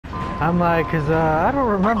I'm like, cause I don't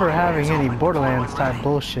remember having any Borderlands type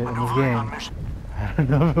bullshit in this game. I don't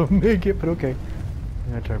know if it'll make it, but okay. I'm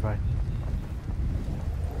gonna try by.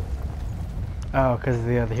 Oh, cause of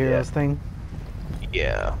the Heroes thing?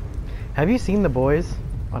 Yeah. Have you seen The Boys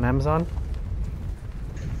on Amazon?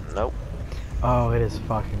 Nope. Oh, it is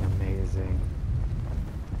fucking amazing.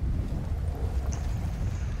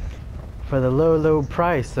 For the low, low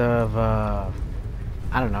price of, I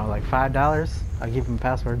don't know, like $5, I'll give him a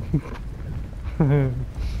password. And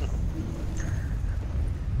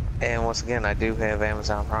once again, I do have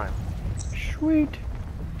Amazon Prime. Sweet.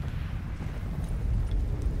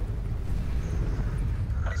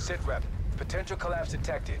 Sit rep. Potential collapse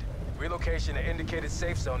detected. Relocation to indicated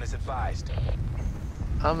safe zone is advised.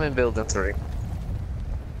 I'm in building 3.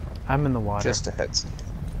 I'm in the water. Just a heads.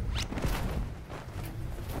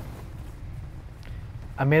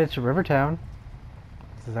 I made it to Rivertown.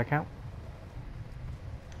 Does that count?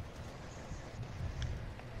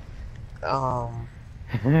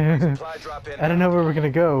 Supply drop in. I didn't know where we were gonna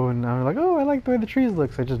go, and I was like, oh, I like the way the trees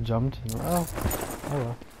look, so I just jumped. And, oh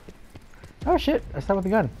well. Oh shit! I start with a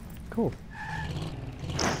gun. Cool.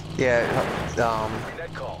 Yeah,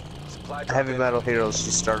 Net call. Supply drop Heavy in. Metal Heroes,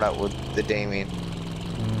 you start out with the Damien.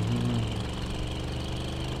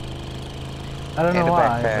 I don't know And a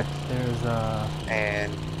why, backpack. but there's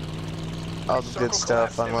And all the good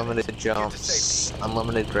stuff, unlimited jumps,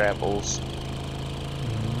 unlimited grapples.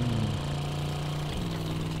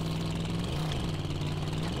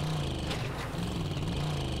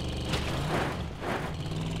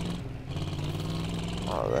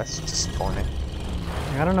 Oh, that's disappointing.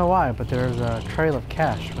 I don't know why, but there's a trail of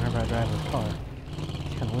cash whenever I drive this car.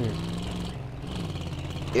 It's kind of weird.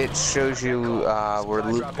 It shows you where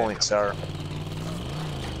loot points are.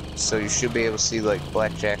 So you should be able to see like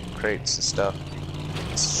blackjack crates and stuff.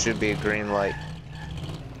 It should be a green light.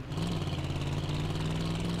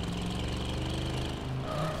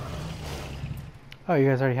 Oh, you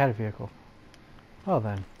guys already had a vehicle. Well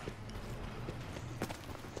then.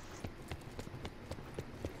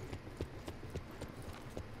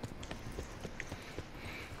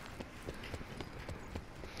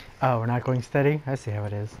 Oh, we're not going steady? I see how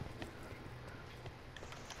it is.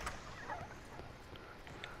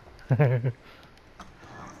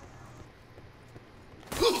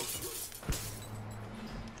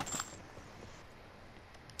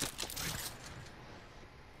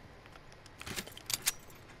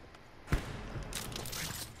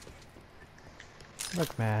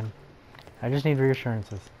 Look, man. I just need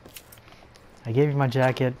reassurances. I gave you my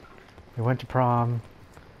jacket. We went to prom.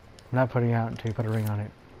 I'm not putting it out until you put a ring on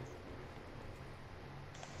it.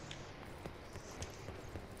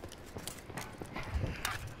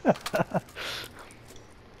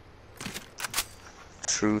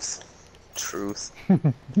 Truth. Truth.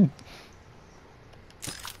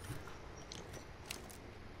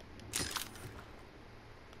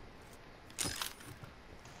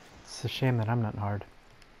 It's a shame that I'm not hard.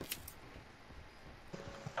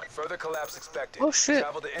 Further collapse expected. Oh shit,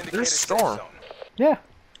 Travel to indicated there's a safe storm. zone. Yeah.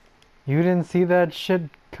 You didn't see that shit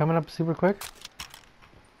coming up super quick?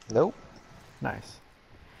 Nope. Nice.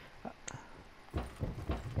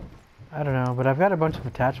 I don't know, but I've got a bunch of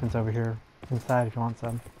attachments over here inside if you want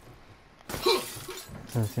some.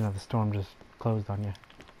 Since, you know, the storm just closed on you.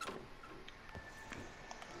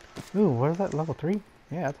 Ooh, what is that? Level 3?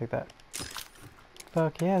 Yeah, I'll take that.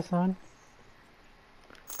 Fuck yeah, son.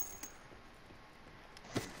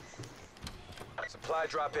 Supply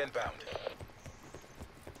drop inbound.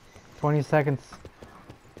 20 seconds.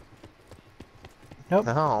 Nope.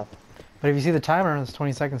 No. But if you see the timer, it's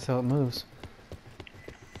 20 seconds till it moves.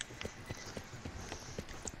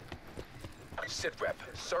 Sit rep.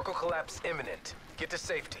 Circle collapse imminent. Get to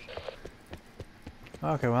safety.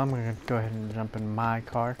 Okay, well, I'm gonna go ahead and jump in my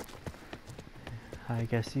car. I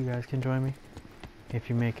guess you guys can join me if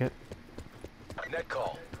you make it. Net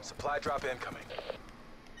call. Supply drop incoming.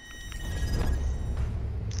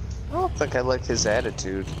 I don't think I like his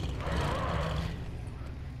attitude.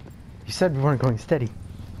 You said we weren't going steady.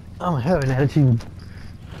 I'm having an attitude.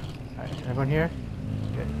 Alright, everyone here?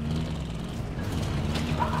 Good.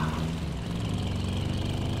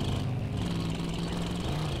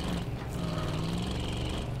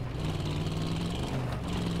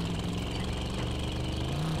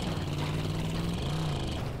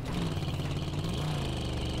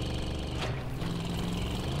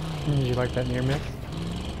 Did you like that near miss?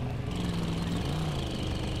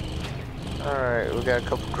 Alright, we got a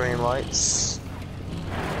couple green lights.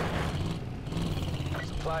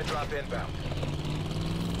 Supply drop inbound.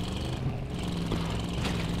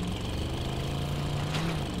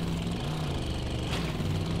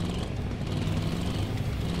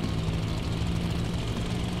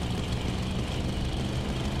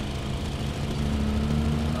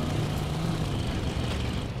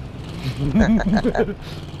 Keep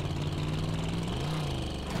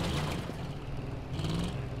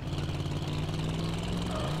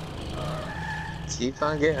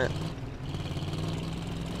on getting.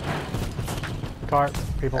 Cart,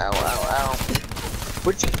 people. Ow, ow, ow.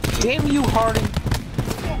 Would you, damn you, Harding.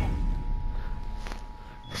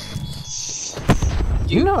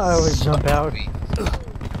 You know I always jump out.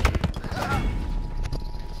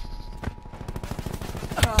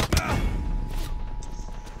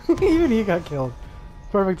 Even he got killed.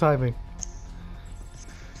 Perfect timing.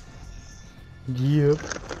 Yep.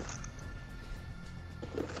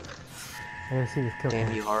 I gotta see this kill.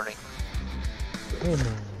 Damn you, Harding. Hey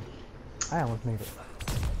man. I almost made it.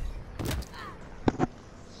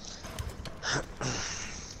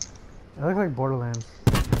 I look like Borderlands.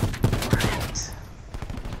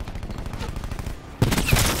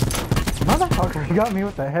 Motherfucker, he got me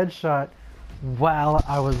with a headshot while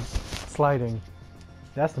I was sliding.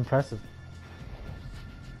 That's impressive.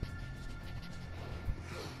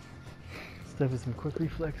 Step with some quick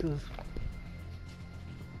reflexes.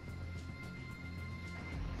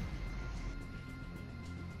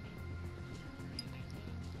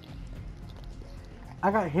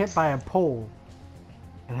 I got hit by a pole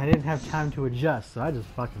and I didn't have time to adjust, so I just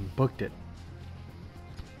fucking booked it.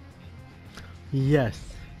 Yes.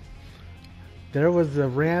 There was a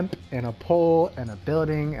ramp and a pole and a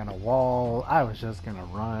building and a wall. I was just gonna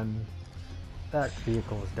run. That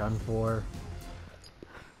vehicle was done for.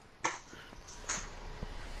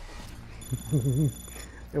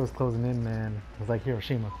 It was closing in, man. It was like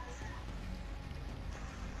Hiroshima.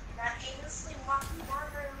 Not aimlessly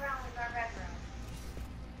wandering around in our bedroom.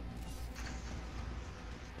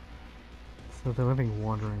 So there's nothing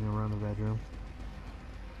wandering around the bedroom.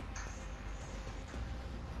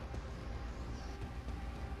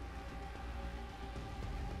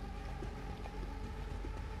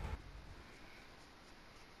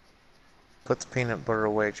 Put the peanut butter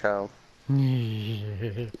away, child.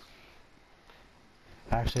 Actually,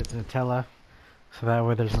 it's Nutella, so that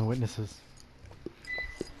way there's no witnesses.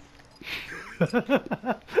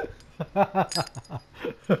 That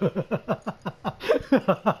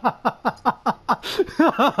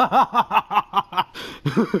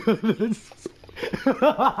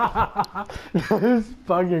is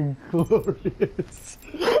fucking glorious.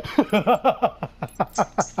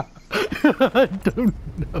 I don't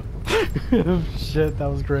know. Shit, that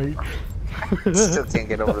was great. Still can't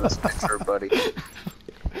get over this picture, buddy.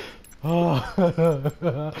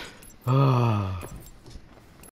 Oh.